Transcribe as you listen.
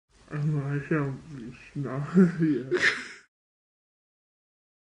还像哪里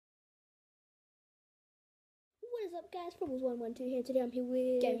？What is up, guys? Problems112 here. Today I'm here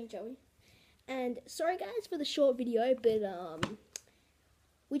with GamingJoey. And sorry, guys, for the short video, but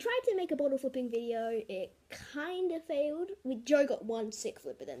we tried to make a bottle flipping video. It kind of failed. Joe got one sick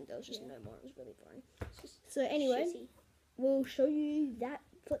flip, but then there was just no more. It was really boring. So anyway, we'll show you that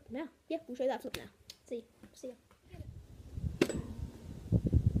flip now. Yeah, we'll show you that flip now. See ya.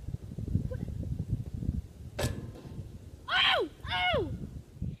 Oh!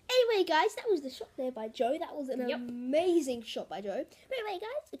 Anyway, guys, that was the shot there by Joe. That was an amazing shot by Joe. But anyway,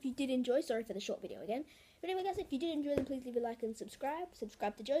 guys, if you did enjoy, sorry for the short video again. But anyway, guys, if you did enjoy, then please leave a like and subscribe.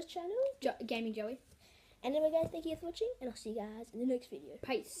 Subscribe to Joe's channel, GamingJoey. And anyway, guys, thank you for watching, and I'll see you guys in the next video.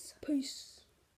 Peace. Peace.